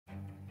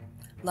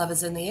Love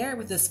is in the air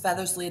with this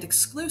Feathers Lead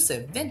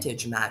exclusive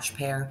vintage match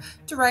pair,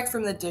 direct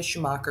from the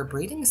Dishmacher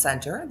Breeding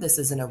Center. This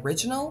is an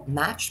original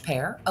matched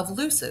pair of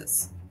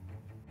Leuses.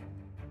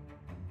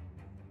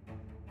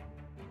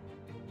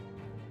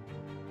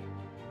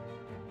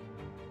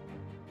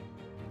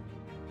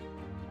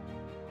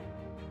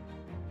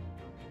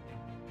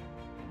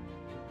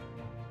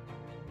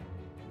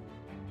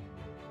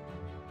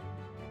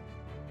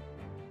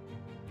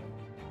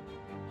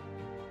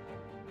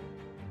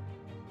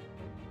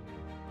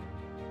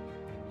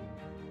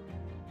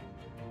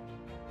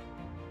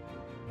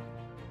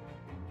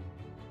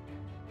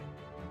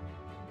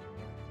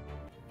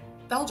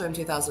 Belgium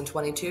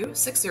 2022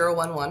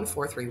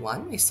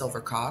 6011431, a silver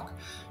cock,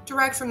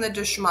 direct from the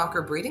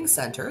Dishmacher Breeding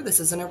Center. This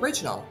is an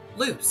original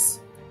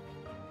Leus.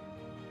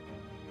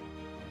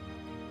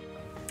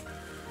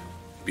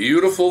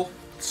 Beautiful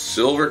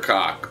silver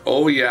cock.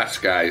 Oh yes,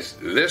 guys,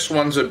 this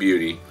one's a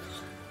beauty.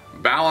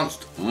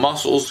 Balanced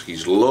muscles.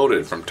 He's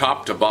loaded from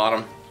top to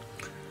bottom.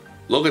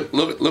 Look at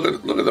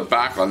the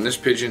back on this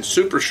pigeon.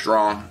 Super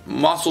strong.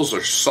 Muscles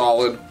are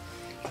solid.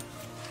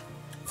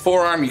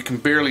 Forearm, you can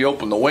barely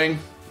open the wing.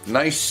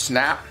 Nice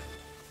snap,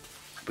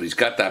 but he's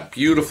got that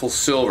beautiful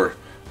silver,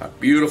 that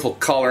beautiful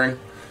coloring.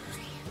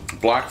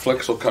 Black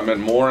flicks will come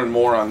in more and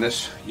more on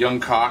this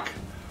young cock.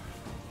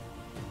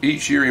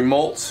 Each year he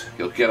molts,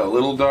 he'll get a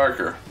little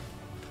darker.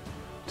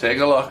 Take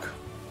a look.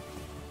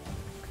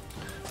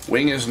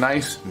 Wing is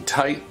nice and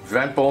tight,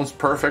 vent bone's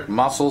perfect,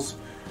 muscles.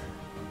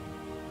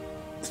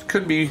 This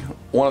could be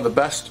one of the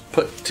best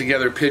put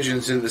together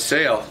pigeons in the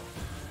sale,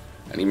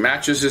 and he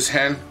matches his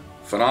hen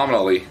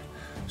phenomenally.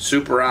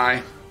 Super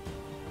eye.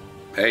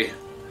 Hey,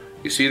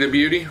 you see the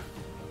beauty?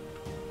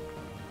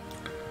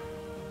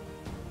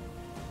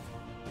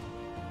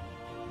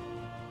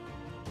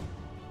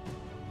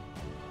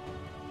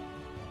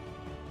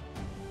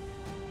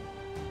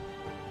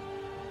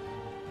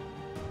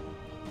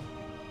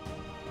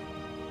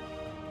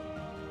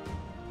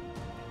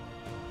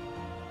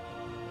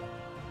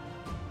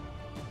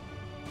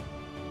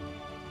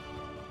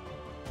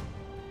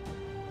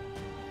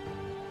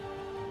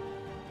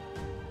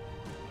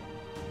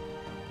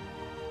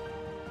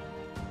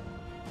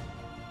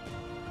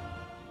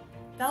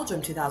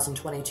 Belgium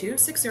 2022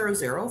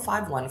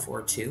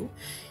 6005142,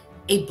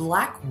 a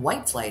black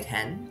white flight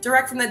hen,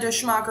 direct from the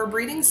Dishmacher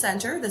Breeding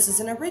Center. This is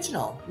an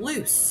original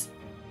Leus.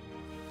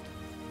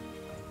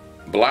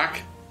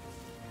 Black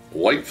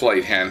white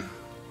flight hen.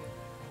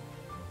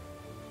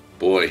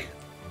 Boy,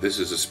 this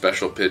is a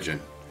special pigeon.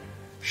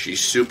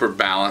 She's super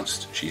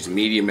balanced. She's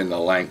medium in the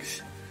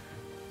length.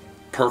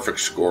 Perfect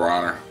score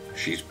on her.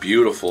 She's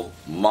beautiful.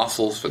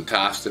 Muscles,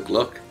 fantastic.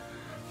 Look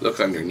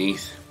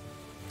underneath.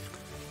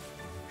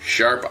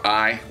 Sharp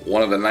eye,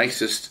 one of the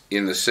nicest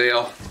in the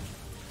sale.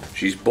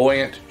 She's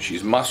buoyant,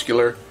 she's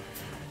muscular.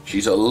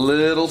 She's a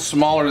little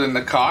smaller than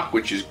the cock,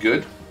 which is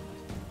good.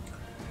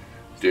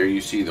 There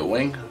you see the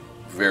wing,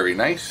 very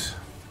nice.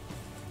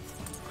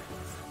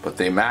 But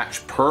they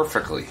match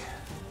perfectly.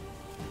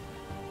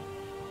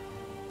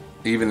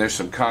 Even there's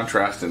some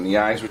contrast in the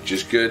eyes, which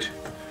is good.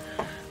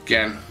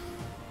 Again,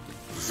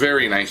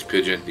 very nice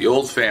pigeon. The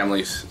old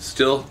families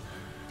still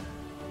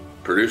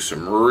produce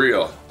some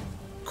real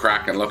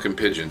cracking looking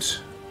pigeons.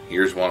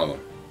 Here's one of them.